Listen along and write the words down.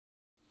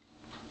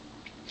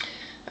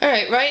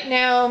Alright, right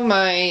now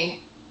my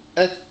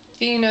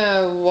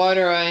Athena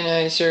water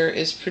ionizer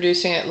is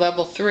producing at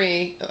level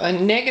 3 a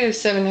negative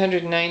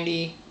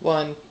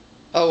 791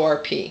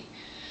 ORP,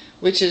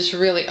 which is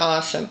really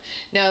awesome.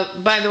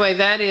 Now, by the way,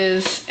 that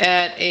is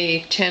at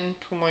a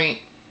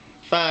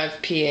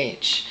 10.5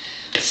 pH.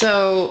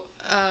 So,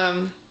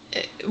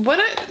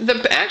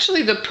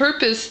 actually the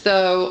purpose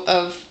though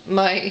of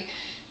my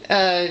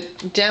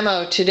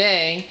demo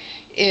today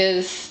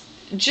is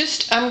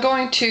just I'm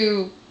going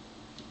to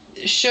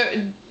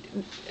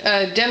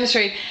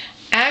demonstrate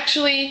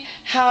actually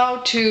how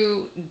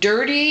to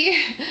dirty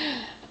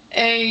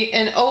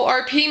an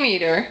ORP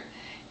meter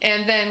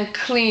and then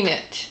clean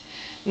it.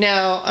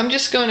 Now I'm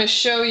just going to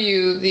show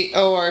you the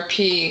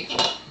ORP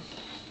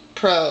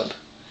probe.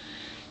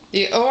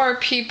 The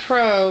ORP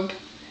probe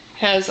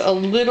has a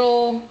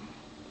little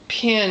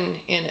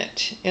pin in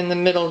it in the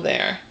middle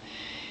there,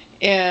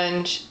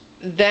 and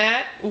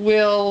that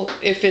will,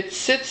 if it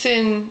sits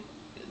in,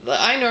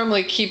 I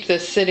normally keep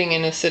this sitting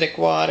in acidic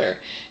water,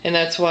 and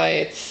that's why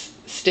it's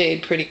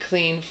stayed pretty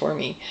clean for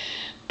me.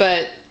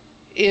 But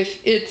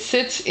if it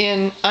sits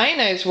in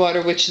ionized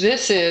water, which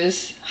this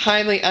is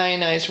highly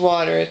ionized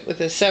water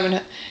with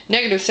a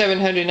negative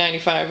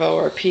 795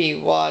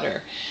 ORP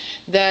water,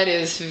 that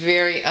is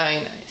very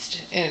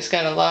ionized, and it's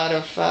got a lot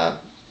of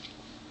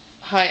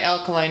high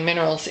alkaline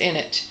minerals in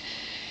it.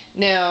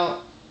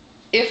 Now,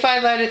 if I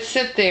let it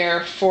sit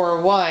there for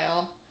a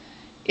while,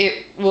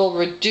 it will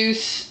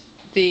reduce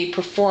the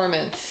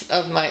performance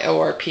of my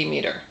ORP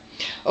meter.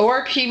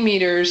 ORP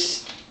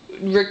meters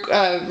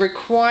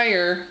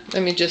require,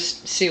 let me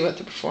just see what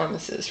the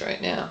performance is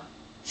right now.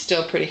 It's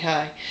still pretty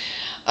high.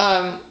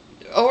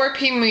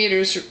 ORP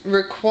meters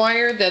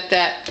require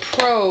that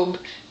probe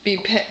be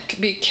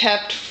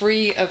kept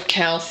free of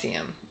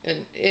calcium,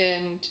 and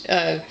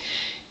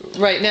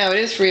right now it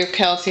is free of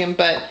calcium,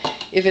 but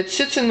if it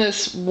sits in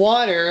this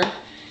water,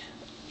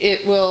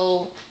 it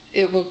will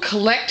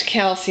collect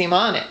calcium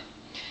on it,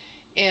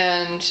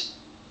 and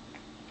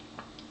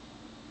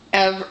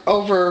I'll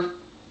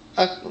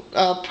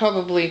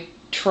probably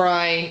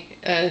try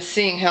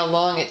seeing how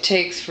long it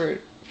takes for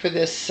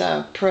this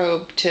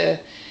probe to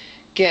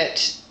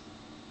get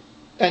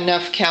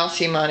enough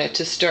calcium on it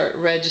to start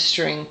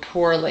registering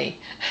poorly.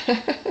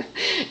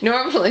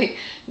 Normally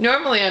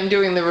I'm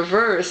doing the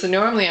reverse, and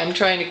normally I'm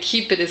trying to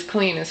keep it as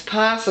clean as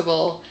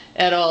possible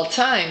at all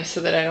times so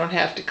that I don't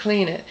have to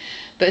clean it.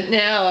 But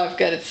now I've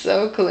got it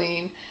so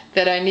clean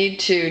that I need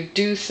to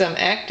do some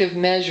active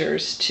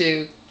measures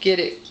to get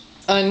it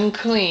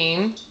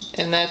unclean,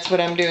 and that's what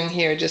I'm doing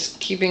here,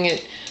 just keeping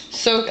it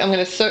soaked. I'm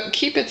going to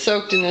keep it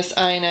soaked in this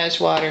ionized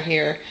water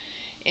here,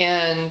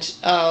 and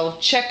I'll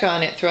check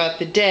on it throughout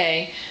the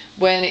day.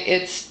 When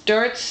it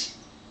starts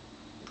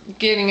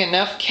getting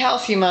enough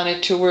calcium on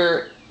it to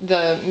where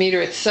the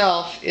meter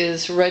itself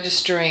is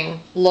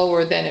registering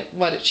lower than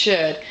what it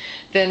should,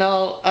 then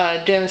I'll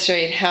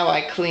demonstrate how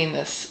I clean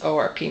this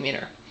ORP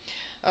meter.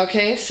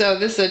 Okay, so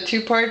this is a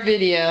two-part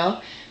video.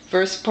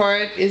 First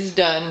part is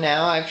done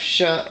now. I've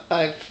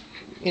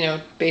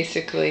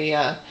basically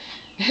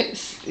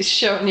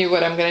shown you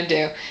what I'm going to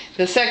do.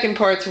 The second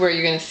part's where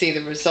you're going to see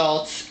the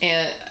results,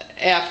 and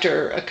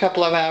after a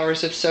couple of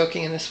hours of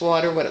soaking in this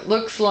water, what it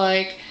looks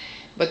like,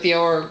 what the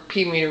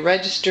ORP meter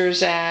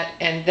registers at,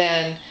 and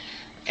then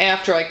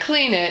after I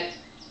clean it,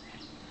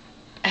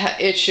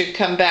 it should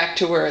come back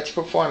to where it's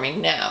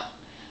performing now.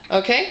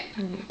 Okay?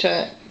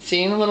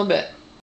 See you in a little bit.